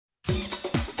Hey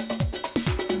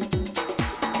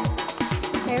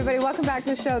everybody, welcome back to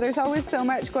the show. There's always so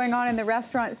much going on in the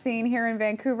restaurant scene here in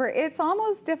Vancouver. It's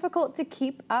almost difficult to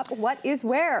keep up what is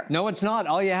where. No, it's not.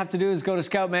 All you have to do is go to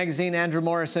Scout Magazine. Andrew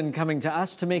Morrison coming to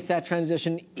us to make that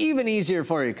transition even easier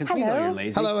for you, because we know you're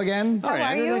lazy. Hello again. All right,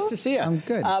 Andrew, nice to see you. I'm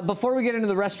good. Before we get into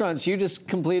the restaurants, you just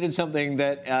completed something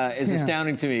that is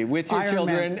astounding to me with your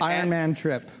children. Ironman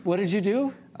trip. What did you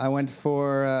do? I went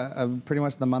for pretty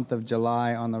much the month of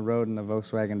July on the road in a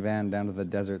Volkswagen van down to the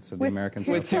deserts of the American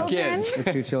South. With two kids.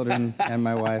 With two children and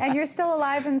my wife. And you're still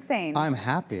alive and sane. I'm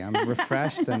happy. I'm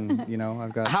refreshed, and you know,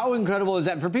 I've got. How incredible is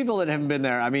that for people that haven't been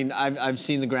there? I mean, I've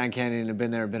seen the Grand Canyon and been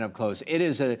there, been up close. It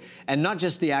is and not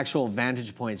just the actual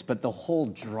vantage points, but the whole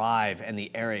drive and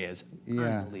the area is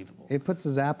unbelievable. It puts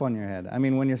a zap on your head. I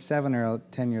mean, when you're 7 or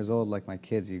 10 years old, like my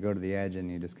kids, you go to the edge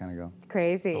and you just kind of go. It's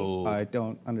crazy. Oh. I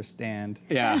don't understand.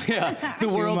 Yeah, yeah. The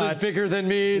world is bigger than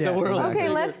me. Yeah, the world. Okay,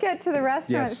 let's get to the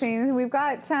restaurant scene. We've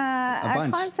got a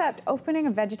concept opening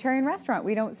a vegetarian restaurant.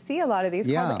 We don't see a lot of these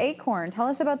called Acorn. Tell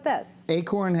us about this.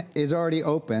 Acorn is already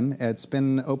open. It's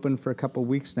been open for a couple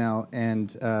weeks now,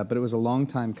 and but it was a long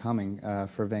time coming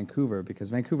for Vancouver, because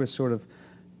Vancouver sort of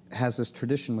has this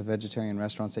tradition with vegetarian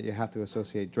restaurants that you have to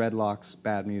associate dreadlocks,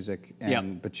 bad music,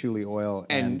 and patchouli oil,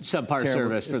 and subpar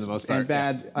service for the most part, and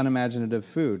bad, unimaginative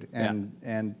food,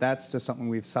 and that's just something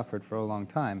we've suffered for a long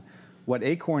time. What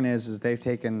Acorn is they've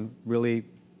taken really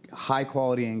high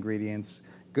quality ingredients,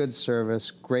 good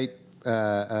service, great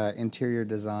interior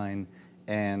design,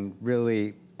 and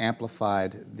really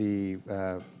amplified the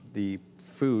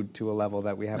food to a level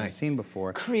that we haven't seen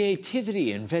before.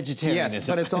 Creativity and vegetarianism. Yes,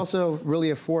 but it's also really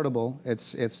affordable.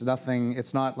 It's nothing.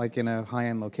 It's not like in a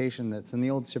high-end location. It's in the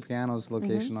old Cipriano's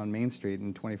location on Main Street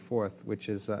in 24th, which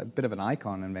is a bit of an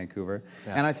icon in Vancouver.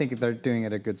 And I think they're doing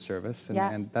it a good service,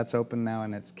 and that's open now,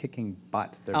 and it's kicking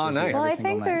butt. Oh, nice. Well, I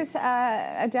think there's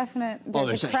a definite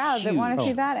there's a crowd that want to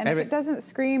see that, and if it doesn't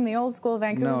scream the old school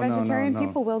Vancouver vegetarian,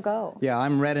 people will go. Yeah,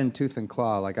 I'm red in tooth and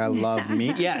claw. Like, I love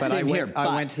meat. But I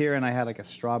went here and I had like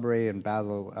a strawberry and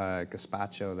basil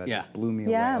gazpacho that just blew me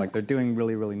away. Like, they're doing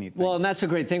really, really neat things. Well, and that's the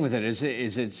great thing with it is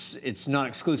it's not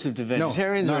exclusive to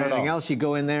vegetarians or anything else. You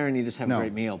go in there and you just have a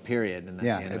great meal, period. And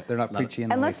that's the end. They're not preachy.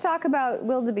 And let's talk about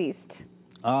Wildebeest.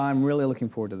 I'm really looking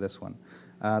forward to this one.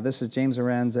 This is James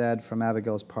Aranzad from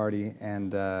Abigail's Party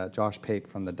and Josh Pate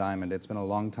from The Diamond. It's been a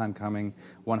long time coming.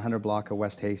 100 block of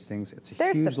West Hastings. It's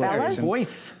a huge location.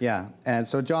 Voice. Yeah, and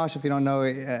so Josh, if you don't know,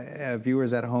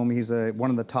 viewers at home, he's one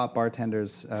of the top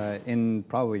bartenders in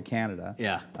probably Canada.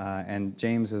 Yeah. And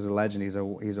James is a legend.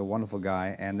 He's a wonderful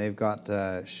guy, and they've got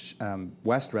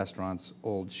West Restaurant's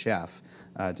old chef,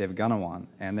 Dave Gunawan,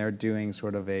 and they're doing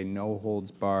sort of a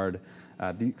no-holds-barred,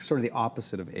 sort of the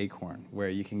opposite of Acorn, where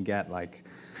you can get like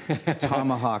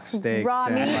tomahawk steaks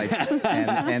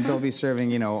and they'll be serving,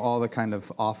 you know, all the kind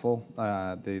of offal,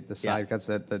 the side cuts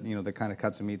that you know, the kind of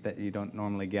cuts of meat that you don't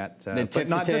normally get, but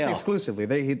not just exclusively.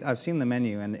 I've seen the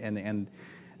menu, and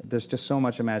there's just so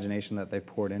much imagination that they've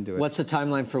poured into it. What's the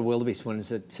timeline for Wildebeest? When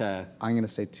is it? I'm going to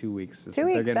say 2 weeks. 2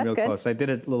 weeks, They're getting real good. close. I did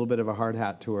a little bit of a hard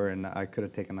hat tour, and I could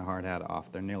have taken the hard hat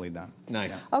off. They're nearly done. Nice.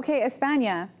 Yeah. Okay,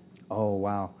 España. Oh,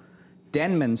 wow.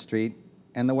 Denman Street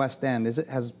and the West End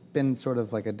has been sort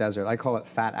of like a desert. I call it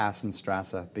Fat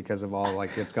Assenstrasse because of all,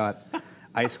 like, it's got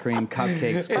ice cream,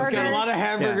 cupcakes. It's got a lot of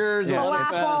hamburgers, a lot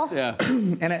of fast.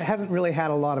 And it hasn't really had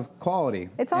a lot of quality.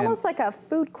 It's almost like a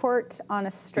food court on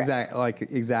a strip.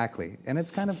 Exactly. And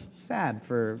it's kind of sad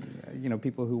for, you know,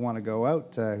 people who want to go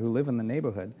out, who live in the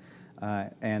neighborhood.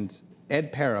 And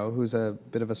Ed Perro, who's a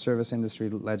bit of a service industry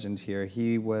legend here,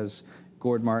 he was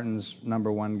Gord Martin's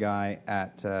 #1 guy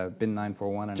at Bin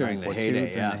 941 and 942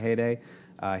 during the heyday.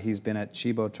 He's been at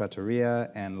Chibo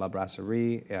Trattoria and La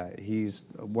Brasserie. He's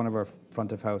one of our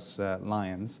front of house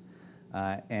lions.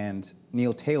 And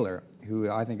Neil Taylor, who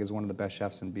I think is one of the best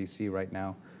chefs in BC right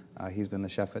now. He's been the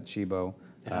chef at Chibo.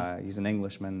 He's an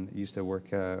Englishman, used to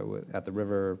work at the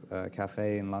River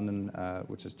Cafe in London,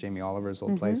 which is Jamie Oliver's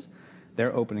old place.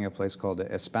 They're opening a place called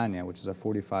España, which is a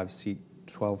 45-seat,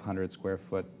 1,200 square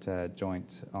foot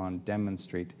joint on Denman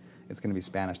Street. It's going to be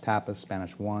Spanish tapas,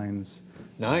 Spanish wines.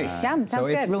 Nice. Yeah, sounds so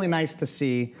it's good. really nice to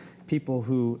see people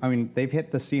who, I mean, they've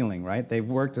hit the ceiling, right? They've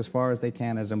worked as far as they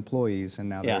can as employees, and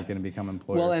now they're going to become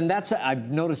employers. Well, and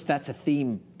I've noticed that's a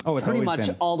theme it's pretty much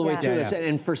been all the way through this.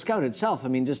 And for Scout itself, I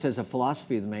mean, just as a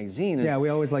philosophy of the magazine. We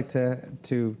always like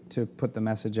to put the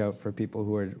message out for people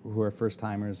who are first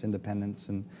timers, independents,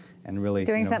 and really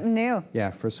doing something new.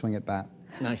 Yeah, first swing at bat.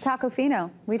 Nice.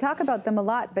 Tacofino. We talk about them a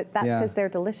lot, but that's because they're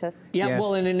delicious. Yeah, yes.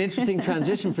 well, and an interesting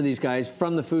transition for these guys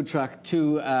from the food truck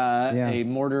to a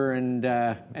mortar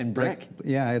and brick.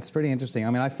 Yeah, it's pretty interesting.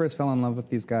 I mean, I first fell in love with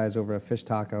these guys over a fish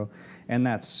taco and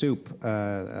that soup,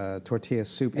 tortilla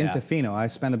soup in Tofino. I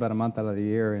spent about a month out of the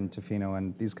year in Tofino,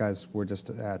 and these guys were just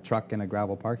a truck in a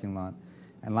gravel parking lot.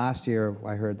 And last year,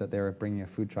 I heard that they were bringing a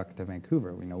food truck to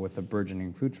Vancouver, with the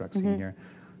burgeoning food truck scene here.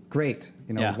 Great,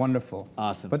 wonderful.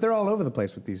 Awesome. But they're all over the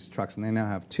place with these trucks, and they now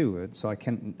have two, so I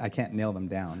can't nail them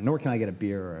down. Nor can I get a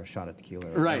beer or a shot of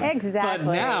tequila. Right.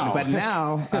 Exactly. But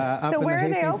now, up so in where the are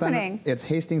they Hastings opening? It's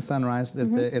Hastings Sunrise.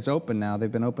 It's open now.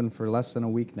 They've been open for less than a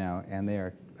week now, and they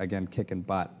are, again, kicking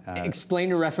butt. Explain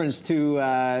your reference to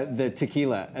the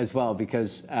tequila as well,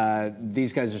 because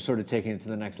these guys are sort of taking it to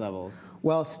the next level.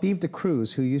 Well, Steve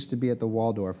DeCruz, who used to be at the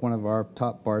Waldorf, one of our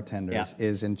top bartenders,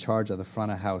 is in charge of the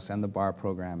front of house and the bar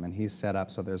program, and he's set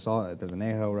up so there's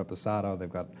anejo, reposado,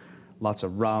 they've got lots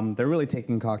of rum. They're really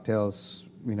taking cocktails.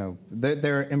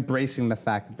 They're embracing the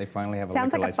fact that they finally have a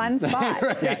liquor license. Sounds like a fun spot.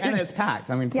 Right. Yeah, and it's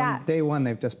packed. I mean, from day one,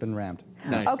 they've just been rammed.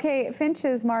 Nice. Okay,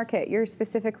 Finch's Market. You're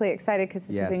specifically excited because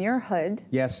this is in your hood.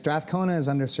 Yes, Strathcona is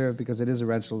underserved because it is a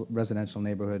residential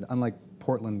neighborhood, unlike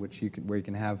Portland, where you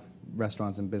can have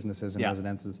restaurants and businesses and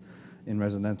residences in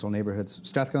residential neighborhoods.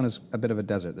 Strathcona is a bit of a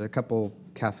desert. There are a couple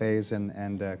cafes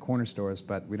and corner stores,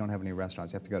 but we don't have any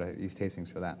restaurants. You have to go to East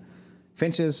Hastings for that.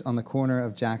 Finch's on the corner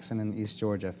of Jackson and East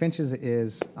Georgia. Finch's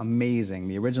is amazing.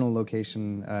 The original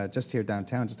location, just here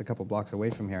downtown, just a couple blocks away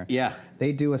from here. Yeah.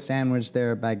 They do a sandwich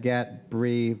there, baguette,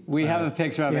 brie. We have a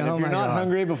picture of it. If you're not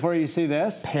hungry before you see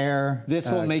this, pear. This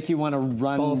will make you want to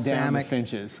run down to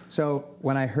Finch's. So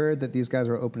when I heard that these guys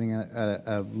were opening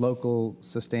a local,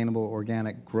 sustainable,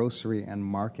 organic grocery and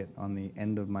market on the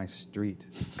end of my street.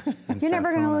 You're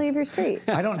never going to leave your street.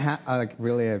 I don't have,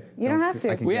 really. You don't have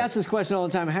to. We ask this question all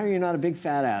the time. How are you not a big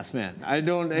fat ass man? I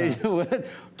don't.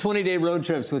 20-day road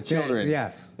trips with children.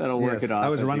 Yes. That'll work it off. I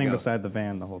was running beside the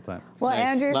van the whole time. Well, nice.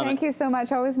 Andrew, Love thank you so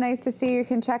much. Always nice to see you. You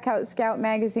can check out Scout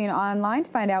Magazine online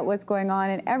to find out what's going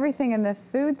on and everything in the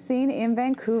food scene in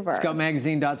Vancouver.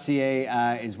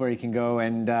 Scoutmagazine.ca is where you can go,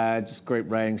 and just great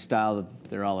writing style.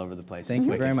 They're all over the place. Thank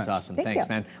you very much. It's awesome. Thank Thanks, you.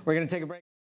 man. We're going to take a break.